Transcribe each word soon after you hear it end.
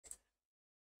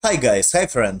Hi guys, hi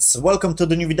friends, welcome to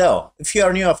the new video. If you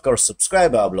are new, of course,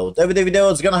 subscribe, upload everyday video.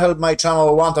 It's gonna help my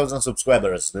channel 1000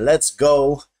 subscribers. Let's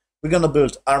go. We're gonna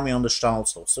build army on this channel,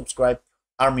 so subscribe,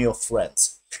 army of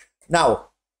friends.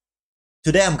 Now,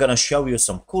 today I'm gonna show you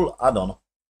some cool add-on.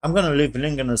 I'm gonna leave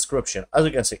link in the description. As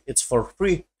you can see, it's for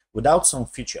free without some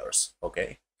features,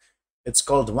 okay? It's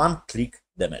called one-click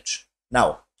damage.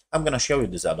 Now, I'm gonna show you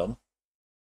this add-on.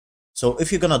 So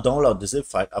if you're gonna download the zip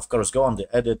file, of course, go on the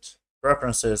edit,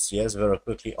 preferences, yes, very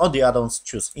quickly. On the add-ons,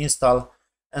 choose install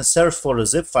and search for the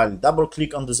zip file. Double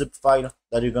click on the zip file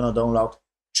that you're gonna download,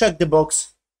 check the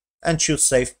box and choose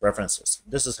save preferences.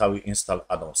 This is how you install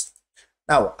add-ons.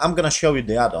 Now I'm gonna show you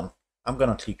the add-on. I'm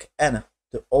gonna click N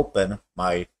to open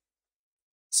my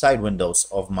side windows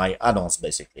of my add-ons,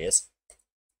 basically. Yes,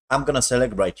 I'm gonna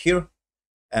select right here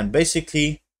and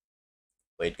basically,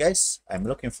 wait guys, I'm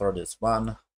looking for this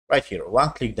one right here,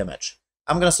 one-click damage.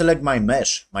 I'm gonna select my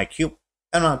mesh, my cube,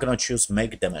 and I'm gonna choose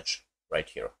make damage right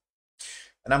here.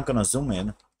 And I'm gonna zoom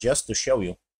in just to show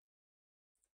you.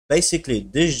 Basically,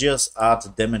 this just adds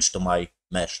damage to my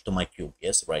mesh, to my cube,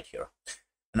 yes, right here.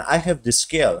 And I have the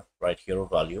scale right here,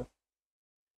 value,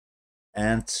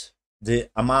 and the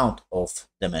amount of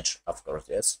damage, of course,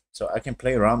 yes. So I can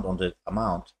play around on the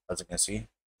amount, as you can see,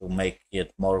 to make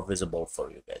it more visible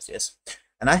for you guys, yes.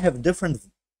 And I have different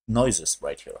noises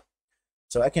right here.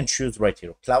 So I can choose right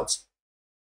here, clouds.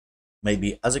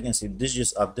 Maybe, as you can see, this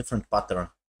just a different pattern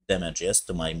damage, yes,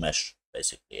 to my mesh,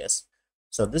 basically, yes.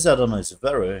 So this add-on is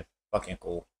very fucking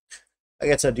cool.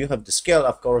 Like I said, you have the scale,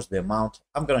 of course, the amount.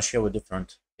 I'm gonna show you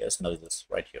different, yes, noises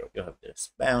right here. You have this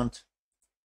bound.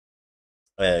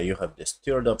 You have this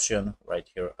tiered option right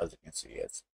here, as you can see,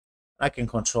 yes. I can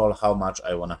control how much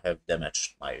I wanna have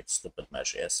damage my stupid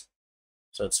mesh, yes.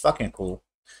 So it's fucking cool.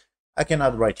 I can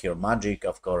add right here magic,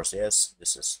 of course, yes.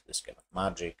 This is this kind of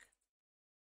magic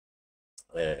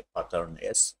pattern,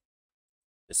 yes.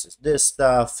 This is this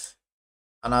stuff,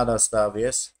 another stuff,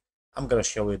 yes. I'm gonna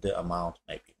show you the amount,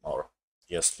 maybe more,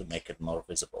 just to make it more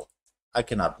visible. I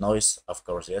can add noise, of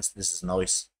course, yes. This is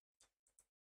noise,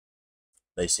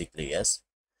 basically, yes.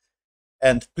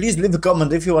 And please leave a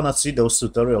comment if you wanna see those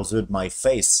tutorials with my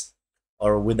face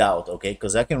or without, okay?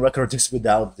 Because I can record this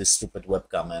without this stupid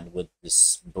webcam and with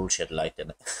this bullshit light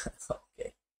in it.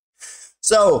 Okay.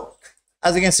 So,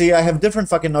 as you can see, I have different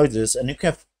fucking noises, and you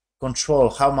can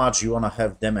control how much you want to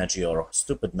have damage your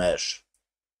stupid mesh.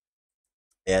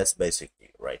 Yes, basically,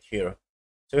 right here.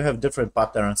 So you have different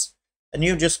patterns, and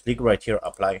you just click right here,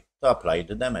 apply, to apply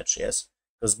the damage, yes?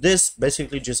 Because this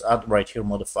basically just add right here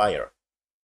modifiers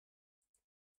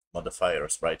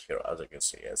right here, as you can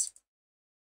see, yes?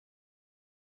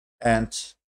 And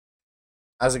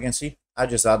as you can see, I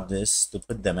just add this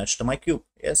stupid damage to my cube,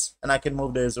 yes? And I can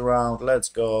move this around, let's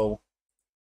go.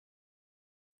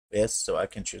 Yes, so I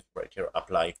can choose right here,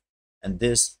 apply. And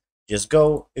this, just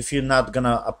go, if you're not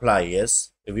gonna apply,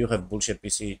 yes? If you have bullshit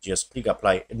PC, just click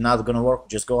apply. It's not gonna work,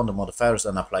 just go on the modifiers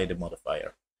and apply the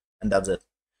modifier. And that's it.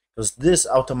 Because this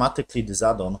automatically, this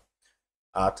add-on,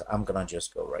 I'm gonna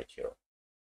just go right here.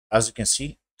 As you can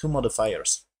see, two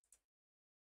modifiers.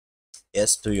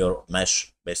 Yes, to your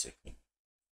mesh, basically.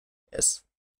 Yes,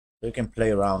 you can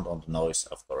play around on the noise,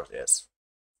 of course, yes.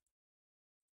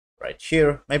 Right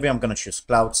here, maybe I'm gonna choose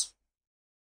clouds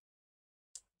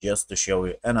just to show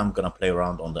you, and I'm gonna play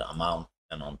around on the amount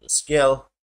and on the scale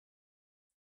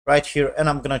right here, and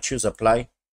I'm gonna choose apply.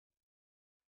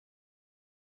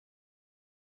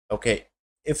 Okay,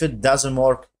 if it doesn't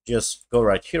work, just go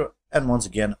right here, and once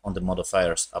again on the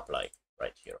modifiers, apply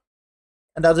right here.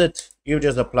 And that's it. You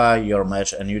just apply your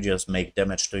mesh and you just make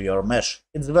damage to your mesh.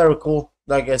 It's very cool.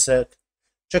 Like I said,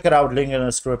 check it out, link in the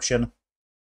description.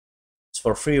 It's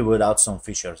for free without some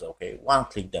features, okay?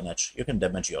 One-click damage. You can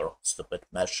damage your stupid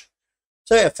mesh.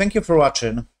 So yeah, thank you for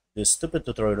watching this stupid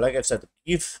tutorial. Like I said,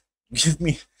 give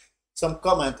me some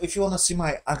comment if you want to see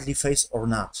my ugly face or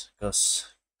not.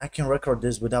 Because I can record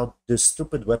this without this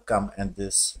stupid webcam and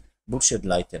this bullshit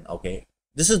lighting, okay?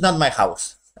 This is not my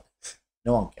house.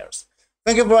 No one cares.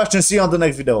 Thank you for watching. See you on the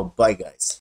next video. Bye, guys.